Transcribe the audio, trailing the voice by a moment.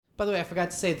By the way, I forgot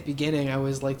to say at the beginning, I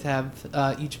always like to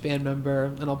have each band member,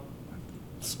 and I'll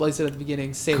splice it at the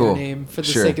beginning, say their name for the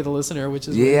sake of the listener, which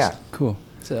is yeah. Cool.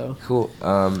 So cool.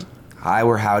 Hi,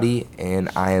 we're Howdy, and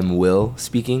I am Will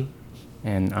speaking,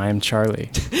 and I am Charlie.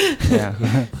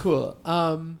 Yeah. Cool.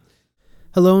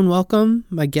 Hello and welcome.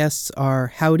 My guests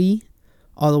are Howdy,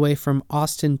 all the way from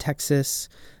Austin, Texas.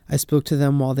 I spoke to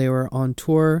them while they were on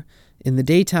tour in the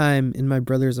daytime in my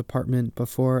brother's apartment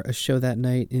before a show that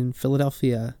night in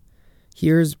Philadelphia.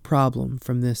 Here's Problem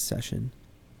from this session.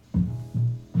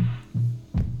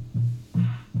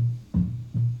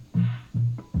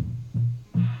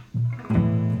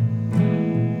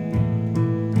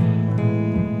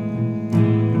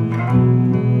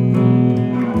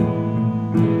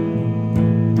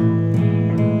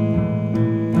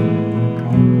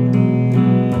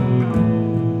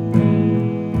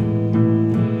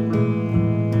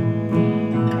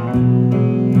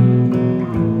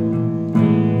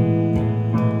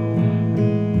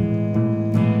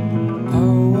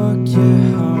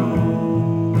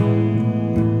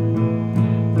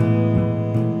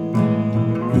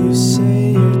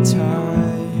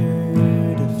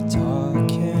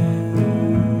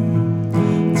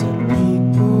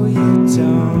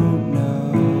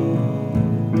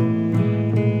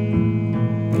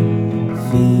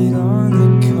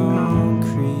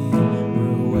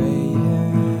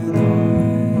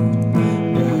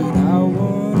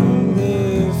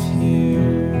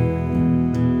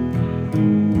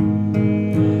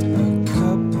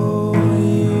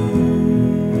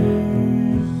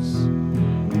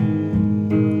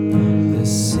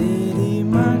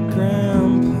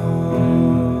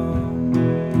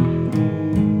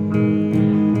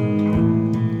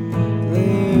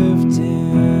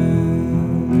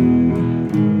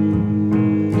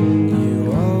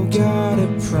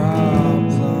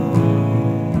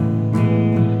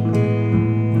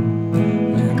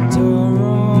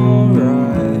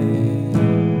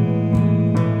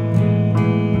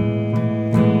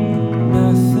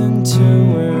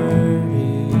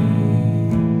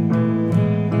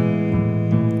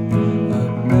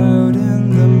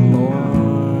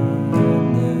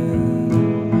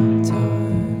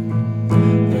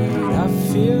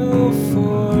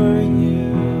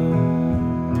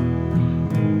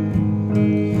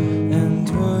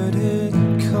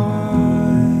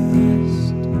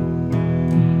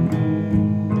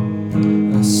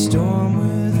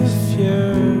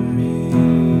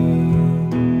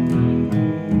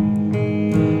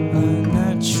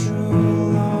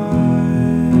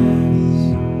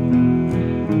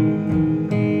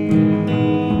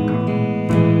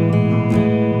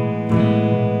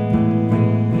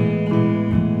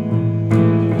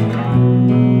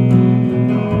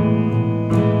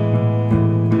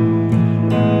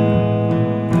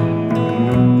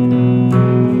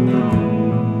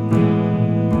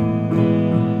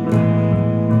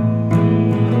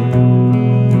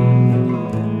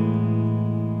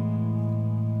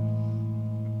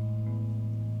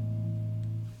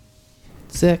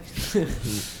 Sick.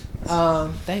 Thanks.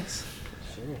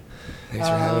 Sure. Thanks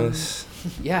for having us.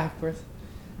 Yeah, of course.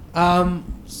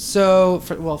 So,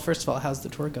 first of all, how's the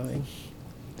tour going?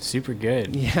 Super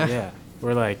good. Yeah.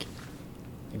 We're I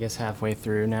guess halfway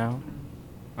through now.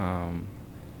 On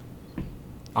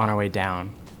our way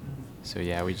down. So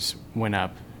yeah, we just went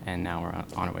up and now we're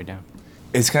on our way down.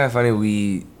 It's kind of funny.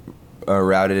 We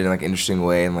routed in an interesting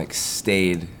way and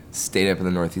stayed up in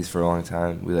the Northeast for a long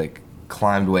time. We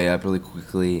climbed way up really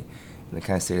quickly and then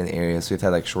kind of stayed in the area. So we've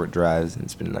had short drives and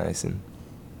it's been nice and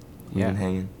we've been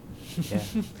hanging. Yeah.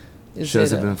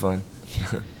 Shows have been fun.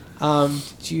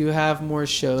 Do you have more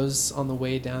shows on the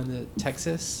way down to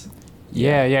Texas?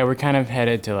 Yeah, we're kind of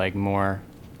headed to more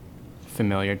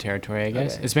familiar territory, I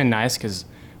guess. Okay. It's been nice because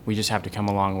we just have to come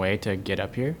a long way to get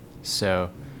up here.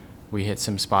 So we hit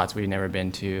some spots we've never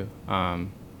been to.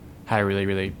 Had a really,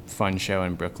 really fun show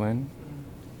in Brooklyn.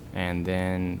 And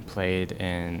then played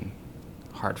in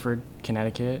Hartford,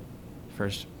 Connecticut.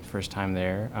 First time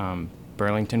there.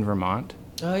 Burlington, Vermont.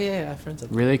 Oh yeah, I have friends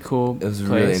up there. Really cool. It was place.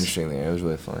 really interesting there. It was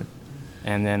really fun.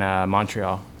 And then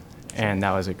Montreal, and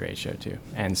that was a great show too.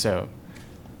 And so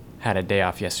had a day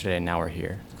off yesterday, and now we're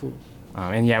here. Cool.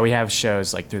 And yeah, we have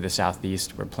shows through the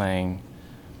Southeast. We're playing,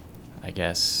 I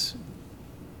guess,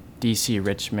 DC,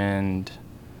 Richmond,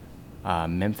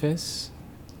 Memphis,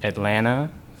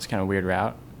 Atlanta. It's kind of a weird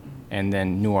route. And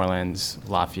then New Orleans,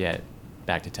 Lafayette,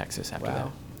 back to Texas after that.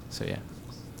 So yeah.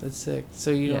 That's sick.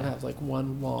 So you don't have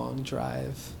one long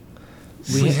drive.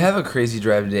 We have a crazy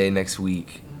drive day next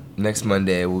week. Next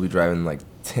Monday we'll be driving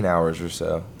 10 hours or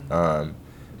so. But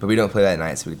we don't play that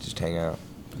night, so we can just hang out.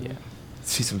 Yeah.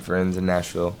 See some friends in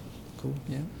Nashville. Cool.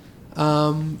 Yeah.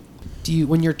 When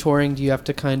you're touring, do you have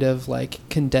to kind of like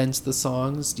condense the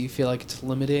songs? Do you feel like it's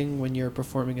limiting when you're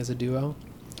performing as a duo?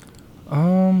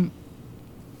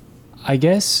 I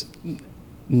guess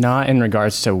not in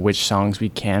regards to which songs we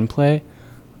can play,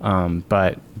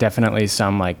 but definitely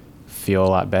some like feel a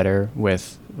lot better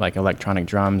with like electronic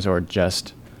drums or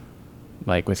just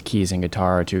like with keys and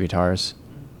guitar or two guitars.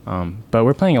 But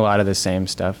we're playing a lot of the same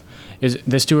stuff.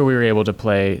 This tour we were able to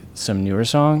play some newer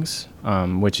songs,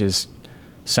 which is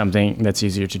something that's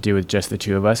easier to do with just the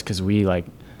two of us because we like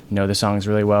know the songs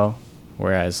really well.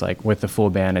 Whereas like with the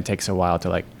full band, it takes a while to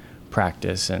like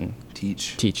practice and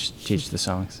teach the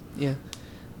songs. Yeah.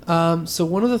 So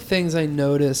one of the things I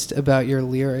noticed about your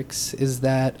lyrics is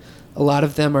that a lot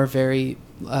of them are very,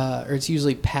 or it's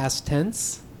usually past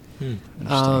tense.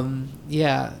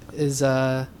 Yeah.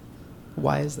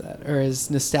 Why is that? Or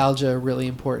is nostalgia really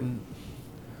important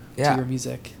to your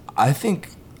music? I think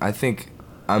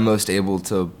I'm most able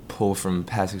to pull from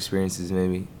past experiences,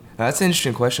 maybe. Now, that's an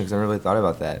interesting question because I never really thought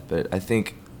about that, but I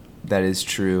think that is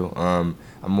true. I'm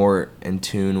more in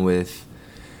tune with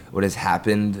what has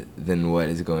happened than what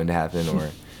is going to happen, or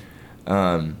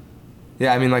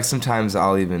yeah, I mean, like sometimes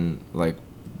we'll even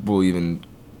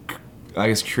I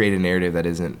guess create a narrative that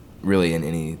isn't really in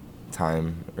any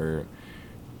time, or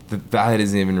that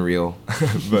isn't even real.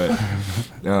 But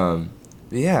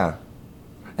yeah,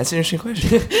 that's an interesting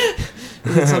question.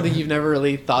 Is it something you've never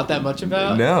really thought that much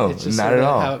about? No, it's just not at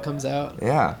all. How it comes out.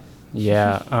 Yeah.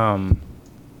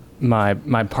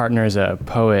 My partner is a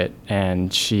poet,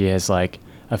 and she has like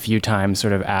a few times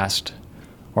sort of asked,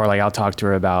 or like I'll talk to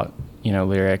her about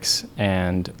lyrics,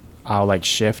 and I'll like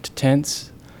shift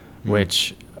tense,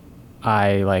 which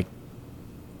I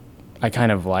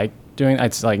kind of like doing.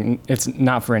 It's like it's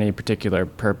not for any particular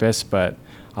purpose, but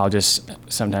I'll just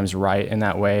sometimes write in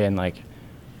that way and like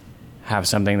have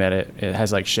something that it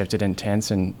has like shifted in tense,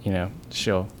 and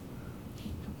she'll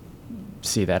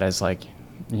see that as like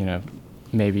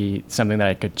maybe something that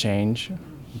I could change,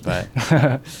 but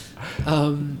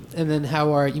and then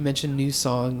you mentioned new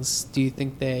songs, do you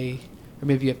think or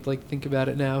maybe you have to like think about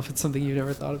it now if it's something you've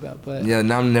never thought about, but yeah,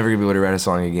 now I'm never gonna be able to write a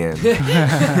song again.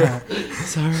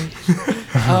 Sorry.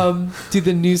 Do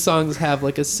the new songs have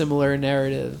like a similar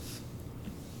narrative?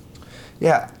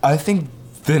 Yeah, I think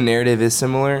the narrative is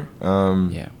similar.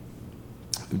 Yeah,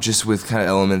 just with kind of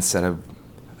elements that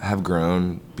have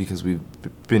grown because we've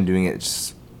been doing it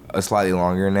just a slightly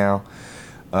longer now.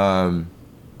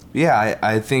 Yeah,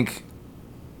 I think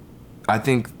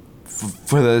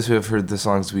for those who have heard the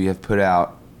songs we have put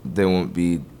out, they won't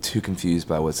be too confused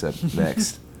by what's up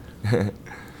next.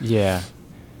 Yeah.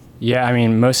 I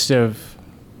mean, most of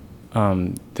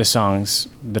the songs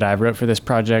that I wrote for this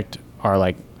project are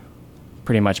like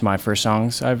pretty much my first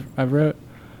songs I've wrote.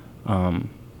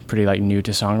 Pretty like new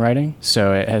to songwriting,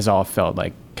 so it has all felt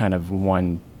like kind of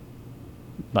one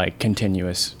like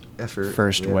continuous effort,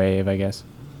 first wave, I guess.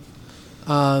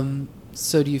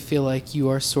 So do you feel like you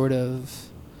are sort of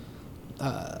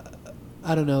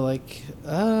I don't know, like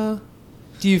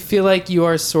do you feel like you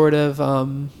are sort of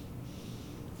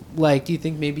like, do you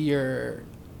think maybe you're,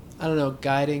 I don't know,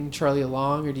 guiding Charlie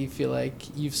along, or do you feel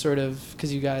like you've sort of,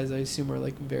 because you guys I assume are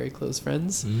like very close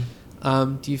friends,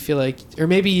 do you feel like, or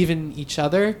maybe even each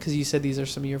other, because you said these are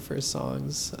some of your first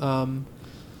songs, I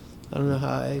don't know how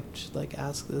I should like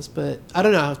ask this, but I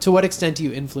don't know, to what extent do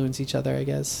you influence each other, I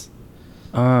guess?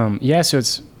 Yeah, so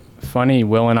it's funny,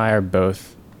 Will and I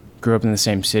grew up in the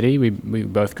same city. We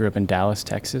both grew up in Dallas,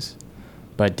 Texas,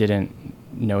 but didn't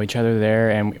know each other there,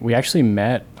 and we actually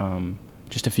met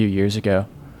just a few years ago,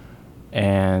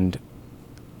 and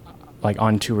like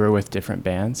on tour with different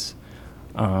bands,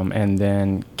 and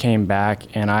then came back,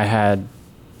 and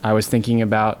I was thinking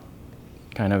about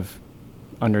kind of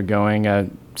undergoing a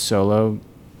solo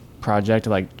project,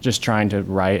 like just trying to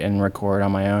write and record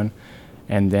on my own,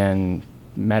 and then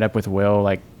met up with Will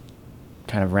like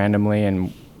kind of randomly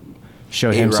and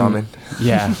showed him ramen.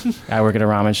 Yeah, I work at a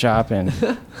ramen shop, and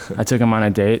I took him on a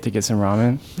date to get some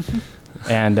ramen.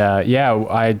 And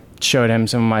I showed him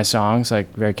some of my songs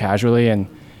like very casually, and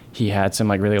he had some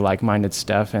like really like-minded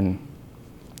stuff, and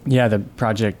yeah, the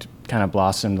project kind of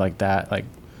blossomed like that, like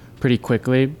pretty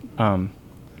quickly.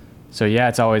 So yeah,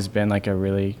 it's always been like a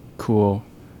really cool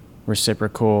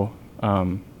reciprocal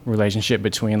relationship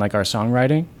between like our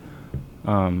songwriting.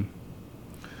 Yeah,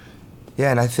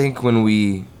 and I think when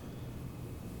we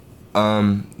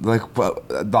I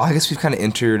guess we've kind of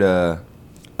entered a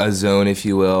zone, if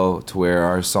you will, to where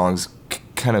our songs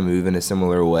kind of move in a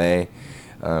similar way,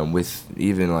 with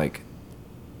even like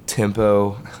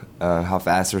tempo, how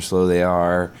fast or slow they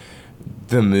are,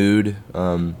 the mood.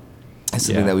 It's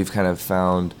something that we've kind of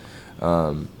found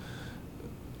Yeah,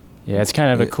 it's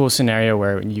kind of a Yeah. cool scenario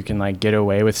where you can like get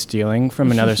away with stealing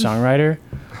from another songwriter,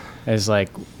 as like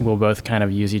we'll both kind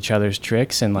of use each other's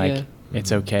tricks and like Yeah.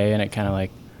 it's okay, and it kind of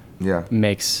like Yeah.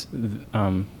 makes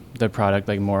the product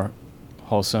like more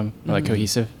wholesome or like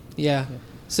cohesive. Yeah.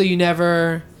 So you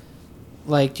never,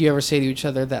 like, do you ever say to each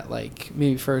other that, like,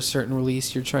 maybe for a certain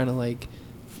release you're trying to, like,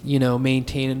 you know,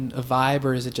 maintain a vibe,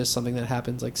 or is it just something that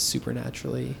happens, like, super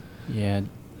naturally? Yeah,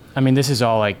 I mean, this is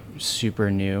all like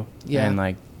super new Yeah. and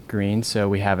like green, so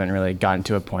we haven't really gotten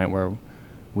to a point where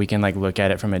we can like look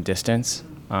at it from a distance.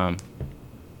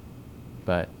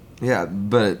 But Yeah,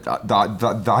 but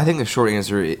I think the short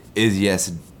answer is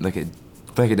yes. Like it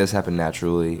does happen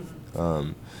naturally,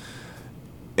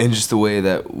 and just the way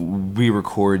that we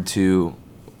record too,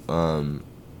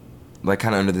 like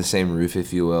kind of under the same roof,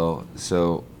 if you will.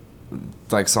 So,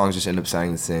 like songs just end up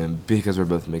sounding the same because we're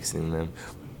both mixing them,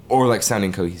 or like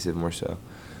sounding cohesive more so.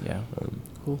 yeah,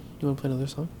 Cool. You want to play another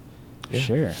song? Yeah.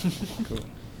 sure. Cool.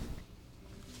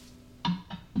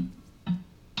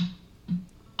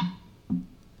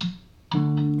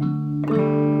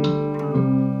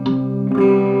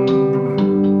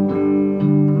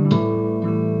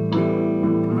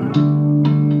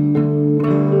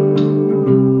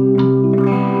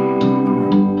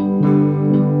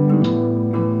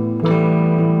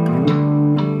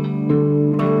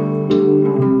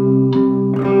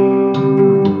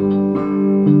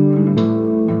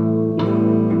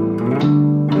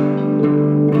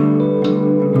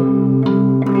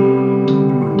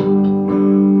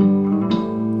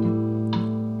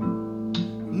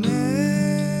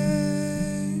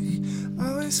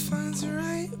 Always finds the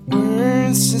right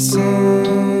words to say.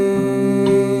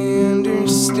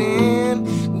 Understand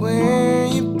where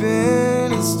you've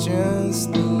been. It's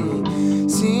just the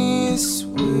easiest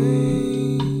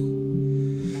way.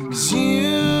 'Cause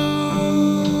you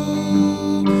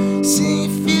say you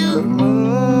feel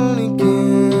alone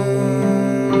again.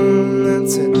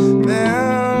 That's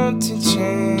about to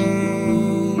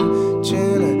change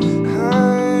in a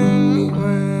hungry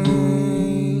way.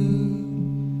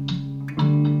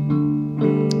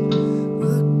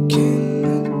 Look in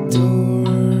the door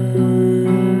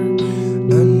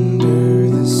under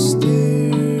the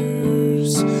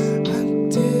stairs. I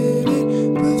did it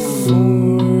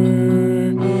before.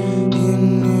 You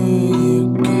knew you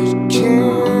could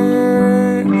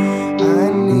care. I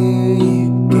knew you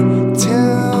could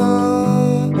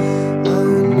tell. I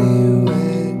knew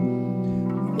it.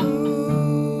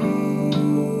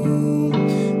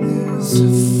 There's a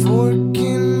fork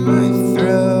in my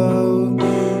throat.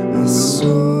 I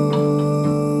saw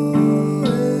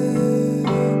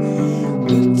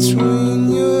it between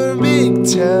your big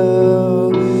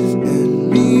toe and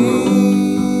me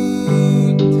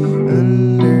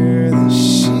under the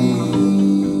sheets.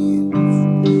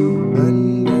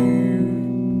 Under.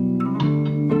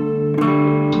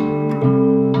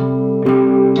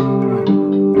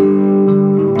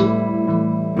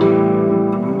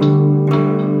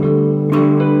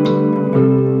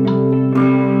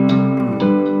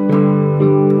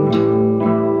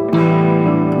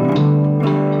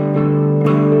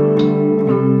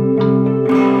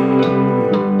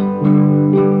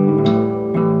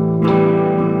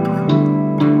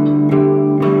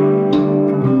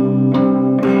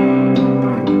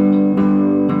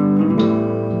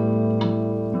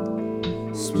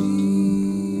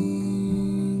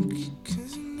 Speak,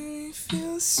 'cause I know you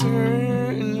feel a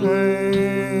certain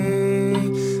way,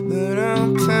 but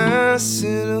I'll pass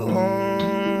it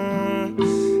along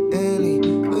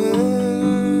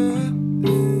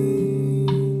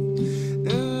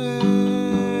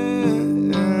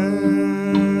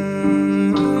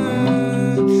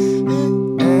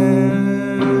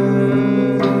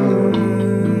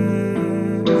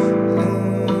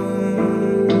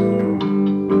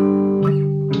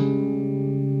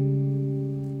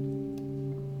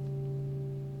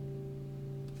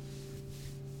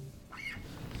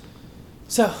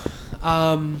So,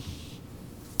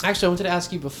 actually, I wanted to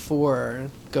ask you before,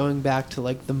 going back to,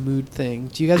 like, the mood thing.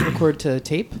 Do you guys record to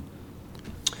tape?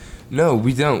 No,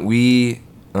 we don't. We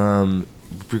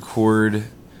record.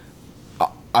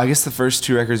 I guess the first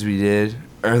two records we did,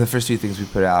 or the first two things we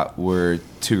put out, were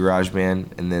to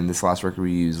GarageBand, and then this last record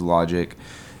we use Logic,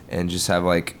 and just have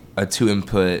like a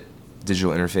 2-input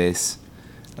digital interface.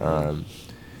 And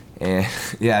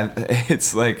yeah,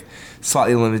 it's like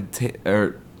slightly limited,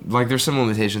 or like there's some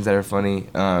limitations that are funny,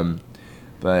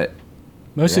 but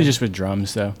Mostly Yeah. just with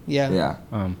drums though. Yeah.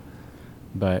 yeah.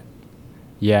 But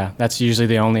yeah, that's usually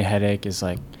the only headache is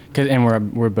like, and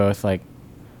we're both like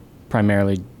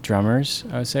primarily drummers,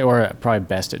 I would say, or probably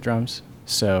best at drums.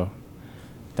 So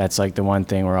that's like the one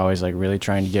thing we're always like really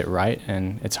trying to get right,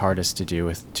 and it's hardest to do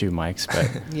with 2 mics,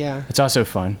 but Yeah. it's also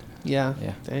fun. Yeah.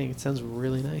 Yeah. Dang, it sounds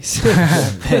really nice.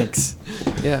 Thanks.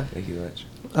 Yeah. Thank you very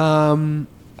much.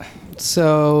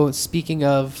 So speaking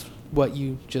of what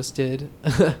you just did,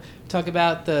 talk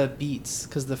about the beats,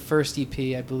 because the first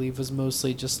EP I believe was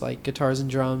mostly just like guitars and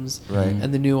drums, Right.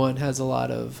 and the new one has a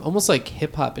lot of almost like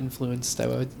hip hop influenced.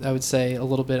 I would say a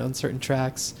little bit on certain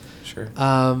tracks. Sure.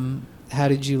 How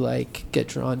did you like get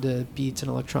drawn to beats and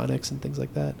electronics and things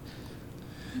like that?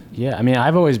 Yeah, I mean,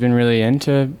 I've always been really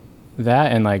into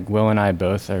that, and like Will and I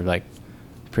both are like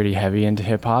pretty heavy into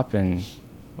hip hop and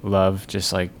love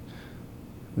just like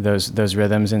those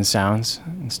rhythms and sounds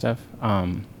and stuff.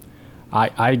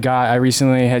 I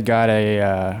recently had got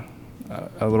a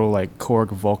little like Korg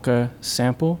Volca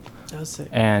sample, That was sick.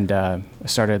 and I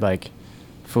started like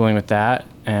fooling with that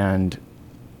and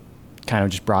kind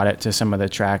of just brought it to some of the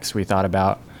tracks we thought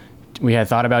about. We had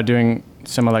thought about doing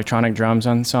some electronic drums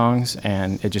on songs,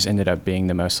 and it just ended up being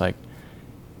the most like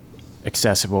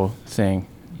accessible thing.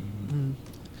 Mm.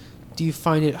 Do you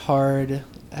find it hard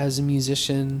as a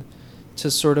musician to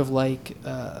sort of like,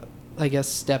 I guess,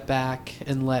 step back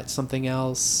and let something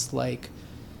else, like,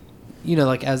 you know,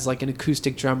 like as like an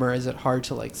acoustic drummer, is it hard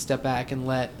to like step back and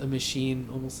let a machine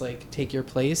almost like take your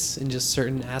place in just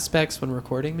certain aspects when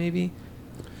recording, maybe?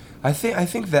 I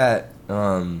think that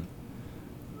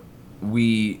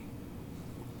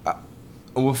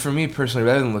well, for me personally,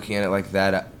 rather than looking at it like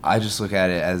that, I just look at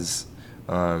it as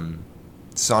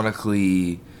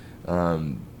sonically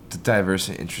diverse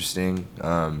and interesting.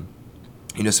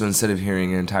 You know, so instead of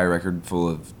hearing an entire record full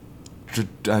of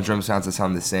drum sounds that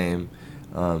sound the same,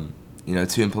 you know,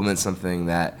 to implement something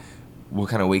that will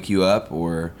kind of wake you up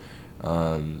or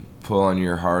pull on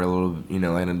your heart a little, you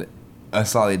know, in a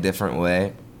slightly different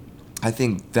way. I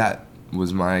think that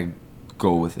was my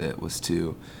goal with it, was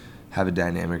to have a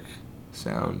dynamic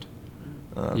sound.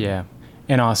 Yeah,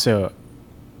 and also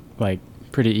like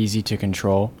pretty easy to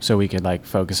control, so we could like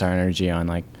focus our energy on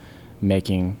like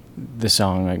making the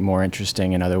song like more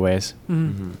interesting in other ways.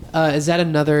 Mm-hmm. Is that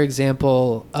another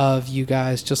example of you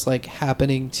guys just like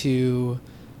happening to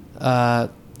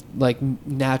like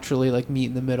naturally like meet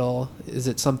in the middle? Is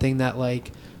it something that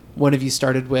like one of you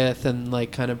started with and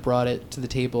like kind of brought it to the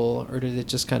table, or did it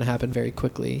just kind of happen very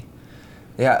quickly?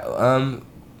 Yeah.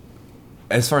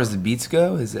 As far as the beats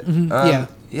go, is it? Mm-hmm. Yeah.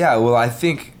 Yeah. Well, I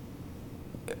think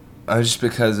just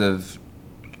because of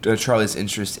Charlie's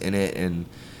interest in it, and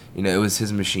you know, it was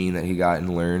his machine that he got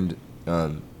and learned.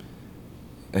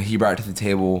 He brought it to the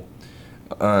table,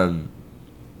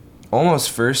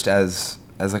 almost first as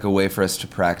like a way for us to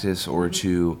practice or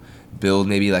to build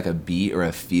maybe like a beat or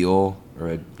a feel or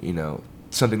a, you know,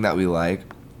 something that we like.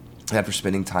 After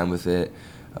spending time with it,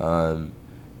 and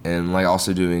like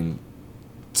also doing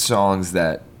songs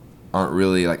that aren't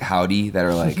really like howdy, that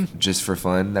are like just for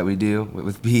fun, that we do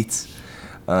with beats.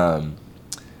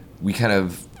 We kind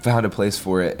of found a place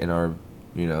for it in our,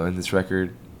 you know, in this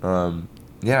record.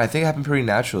 Yeah, I think it happened pretty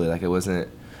naturally. Like, it wasn't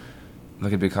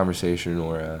like a big conversation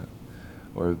or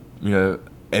you know,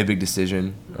 a big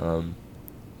decision.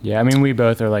 Yeah, I mean, we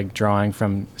both are like drawing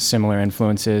from similar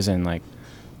influences, and like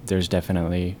there's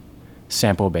definitely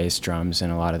sample-based drums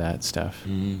and a lot of that stuff.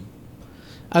 Mm-hmm.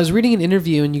 I was reading an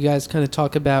interview and you guys kind of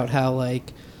talk about how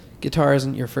like guitar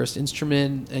isn't your first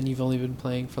instrument and you've only been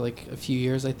playing for like a few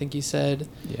years, I think you said.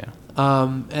 Yeah.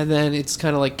 And then it's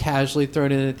kind of like casually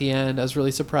thrown in at the end. I was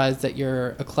really surprised that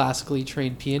you're a classically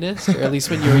trained pianist, or at least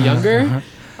when you were younger.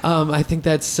 I think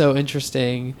that's so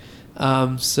interesting.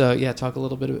 So yeah, talk a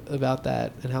little bit about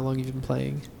that and how long you've been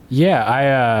playing.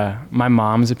 Yeah, my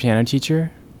mom's a piano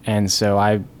teacher, and so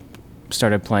I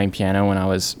started playing piano when I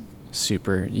was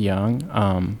super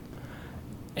young.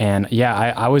 And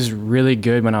yeah, I was really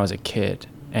good when I was a kid.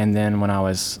 And then when I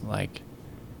was like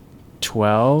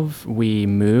 12, we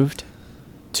moved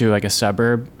to like a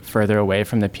suburb further away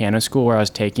from the piano school where I was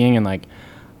taking, and like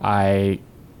I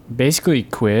basically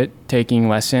quit taking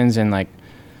lessons and like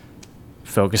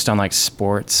focused on like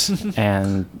sports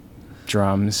and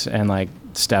drums and like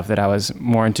stuff that I was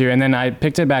more into. And then I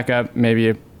picked it back up maybe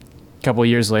a couple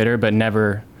years later, but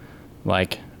never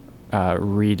like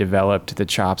redeveloped the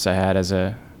chops I had as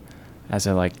a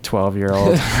like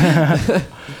 12-year-old.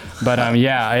 But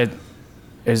yeah, it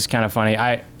is kind of funny.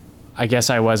 I guess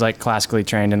I was like classically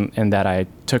trained in that I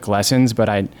took lessons, but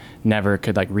I never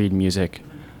could like read music.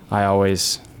 I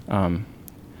always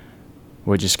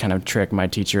would just kind of trick my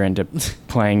teacher into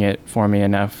playing it for me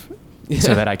enough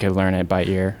so that I could learn it by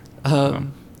ear.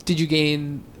 Did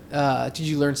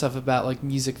you learn stuff about like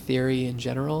music theory in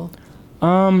general?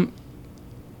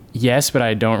 yes, but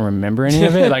I don't remember any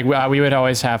of it. Like we would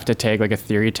always have to take like a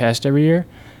theory test every year,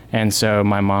 and so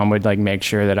my mom would like make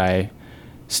sure that I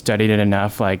studied it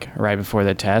enough like right before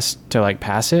the test to like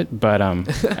pass it, but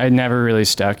I never really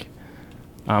stuck.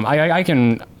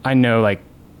 I know like,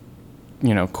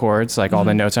 you know, chords, like all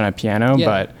the notes on a piano, Yeah.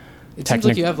 but It seems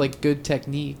like you have like good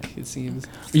technique, it seems.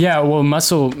 yeah, well,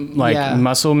 muscle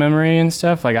memory and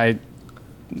stuff. Like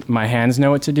my hands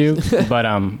know what to do, but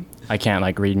I can't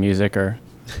like read music or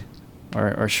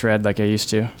shred like I used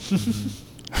to.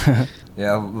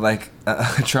 Yeah, like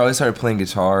Charlie started playing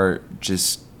guitar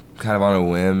just kind of on a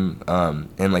whim,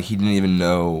 and like he didn't even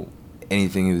know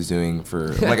anything he was doing for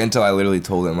like until I literally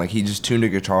told him. Like he just tuned a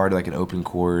guitar to like an open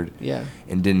chord, Yeah.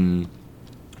 and didn't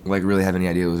like really have any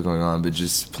idea what was going on, but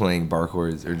just playing bar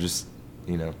chords or just,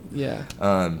 you know. Yeah.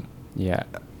 Yeah.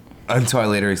 Until I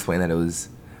later explained that it was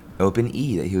open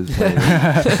E that he was playing.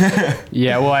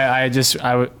 Yeah,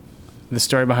 well, the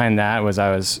story behind that was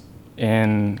I was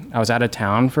out of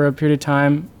town for a period of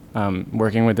time,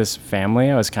 working with this family.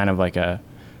 I was kind of like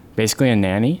basically a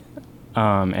nanny,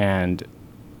 and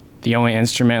the only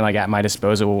instrument like at my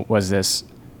disposal was this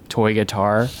toy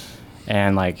guitar,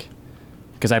 and like,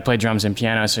 because I play drums and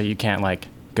piano, so you can't like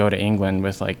go to England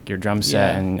with like your drum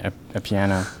set and a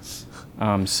piano.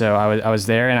 So I was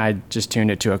there, and I just tuned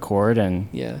it to a chord, and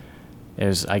Yeah. it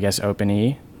was, I guess, open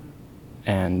E,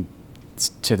 and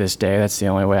to this day, that's the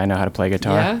only way I know how to play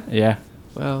guitar. Yeah?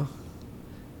 Yeah.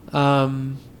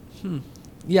 Wow.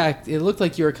 Yeah, it looked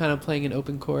like you were kind of playing an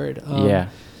open chord. Yeah.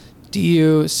 Do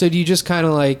you just kind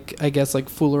of like, I guess, like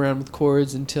fool around with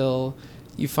chords until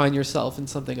you find yourself in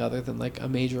something other than like a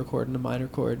major chord and a minor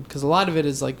chord? Because a lot of it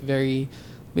is like very,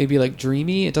 maybe like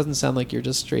dreamy. It doesn't sound like you're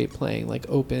just straight playing like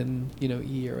open, you know,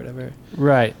 E or whatever.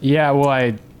 Right. Yeah. Well,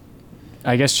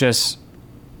 I guess just,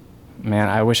 man,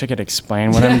 I wish I could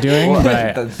explain what I'm doing, Well,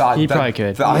 but he probably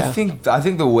could. I think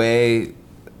the way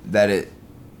that it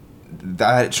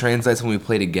translates when we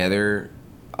play together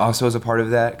also is a part of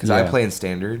that, because I Yeah. play in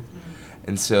standard,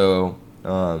 and so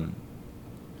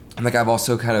like I've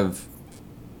also kind of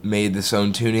made this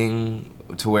own tuning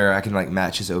to where I can like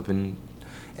match his open,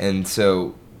 and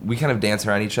so we kind of dance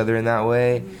around each other in that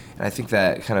way, and I think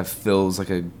that kind of fills like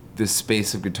this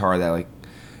space of guitar that like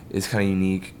is kind of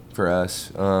unique for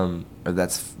us, or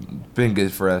that's been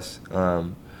good for us,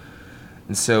 and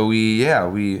so we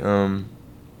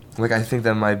like I think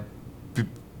that might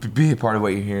be a part of what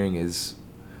you're hearing is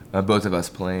both of us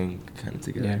playing kind of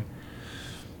together. Yeah.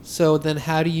 So then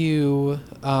how do you,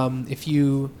 if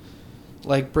you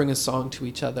like bring a song to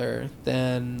each other,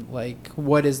 then like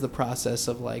what is the process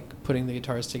of like putting the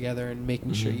guitars together and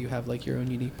making sure you have like your own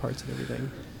unique parts and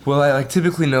everything? Well, I like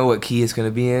typically know what key it's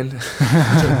gonna be in.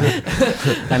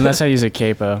 Unless I use a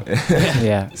capo.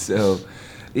 Yeah. So,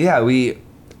 yeah, we.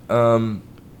 I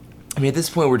mean, at this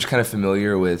point, we're just kind of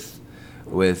familiar with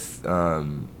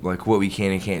like what we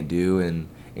can and can't do, and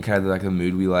kind of like the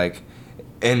mood we like,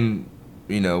 and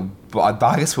you know, but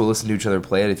I guess we'll listen to each other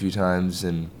play it a few times,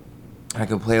 and I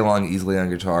can play along easily on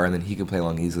guitar, and then he can play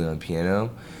along easily on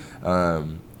piano.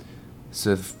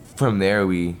 So from there,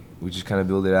 we just kind of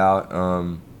build it out.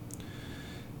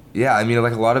 Yeah, I mean,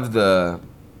 like a lot of the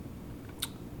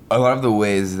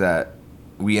ways that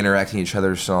we interact in each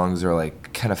other's songs are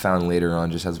like kind of found later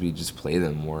on, just as we just play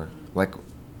them more. Like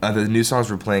the new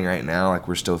songs we're playing right now, like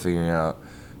we're still figuring out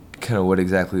kind of what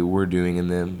exactly we're doing in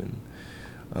them,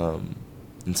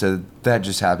 and so that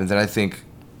just happens, and I think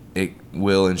it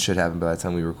will and should happen by the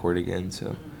time we record again.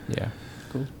 So Yeah.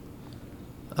 Cool.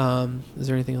 Is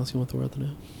there anything else you want the world to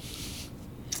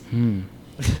know?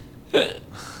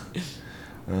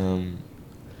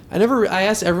 I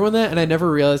asked everyone that, and I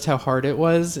never realized how hard it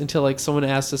was until like someone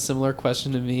asked a similar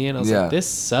question to me, and I was like, "This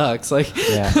sucks." Like,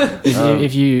 Yeah.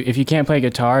 If you can't play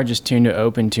guitar, just tune to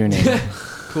open tuning.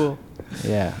 cool.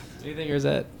 Yeah. Anything, or is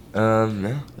that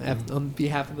no. on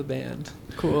behalf of the band?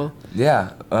 Cool.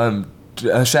 Yeah.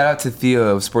 Shout out to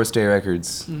Theo of Sports Day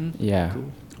Records, Yeah.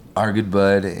 Cool. our good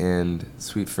bud and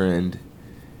sweet friend.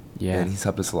 Yeah. And he's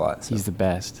helped us a lot. So. He's the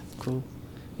best. Cool.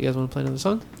 You guys want to play another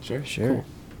song? Sure. Sure. Cool.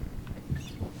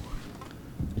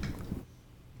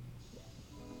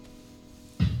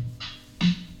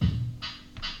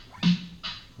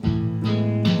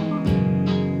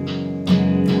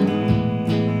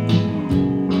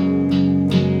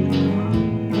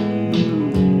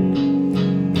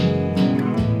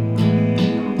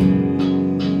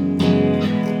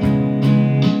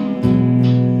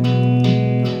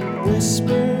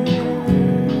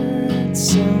 Whispered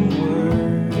some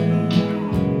words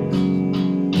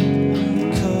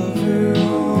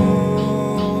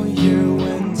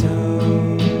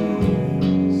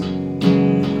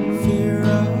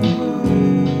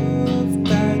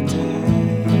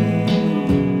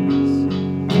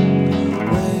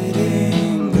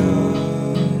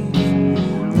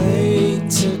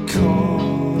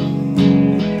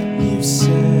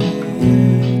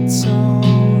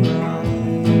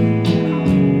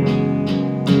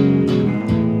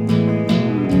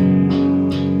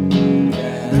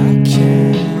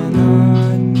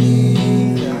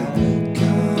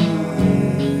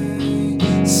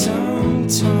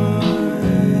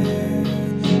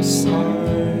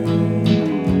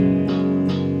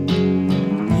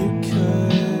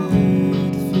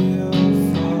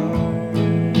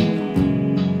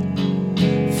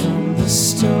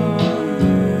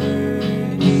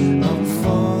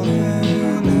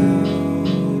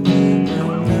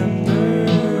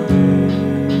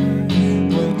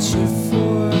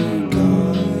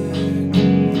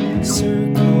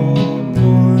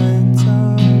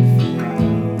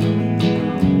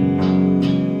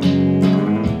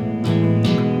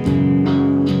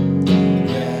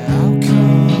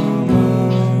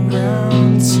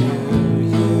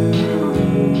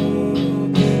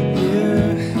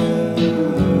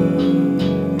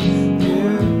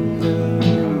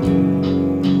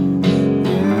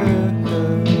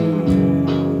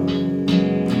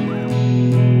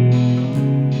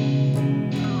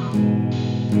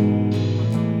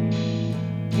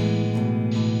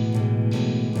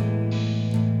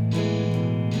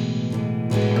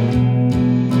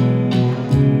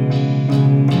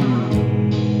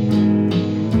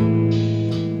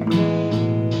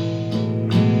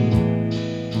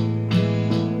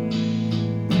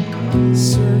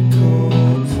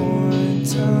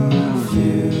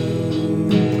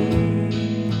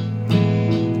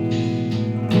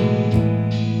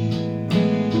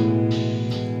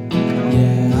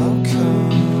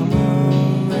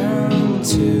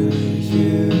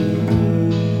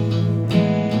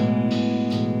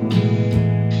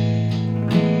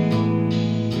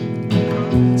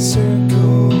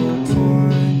circle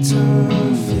point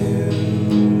of view.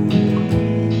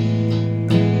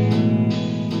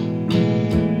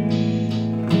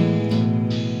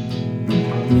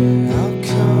 I'll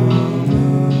come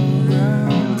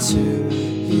around to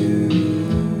you.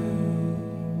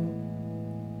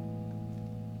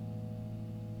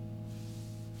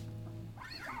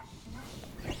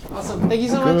 Awesome. Thank you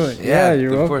so much. Good. Yeah,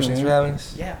 you're of welcome. course. Thanks for man. having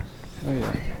us. Yeah. Oh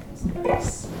yeah.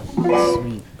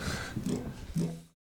 Sweet.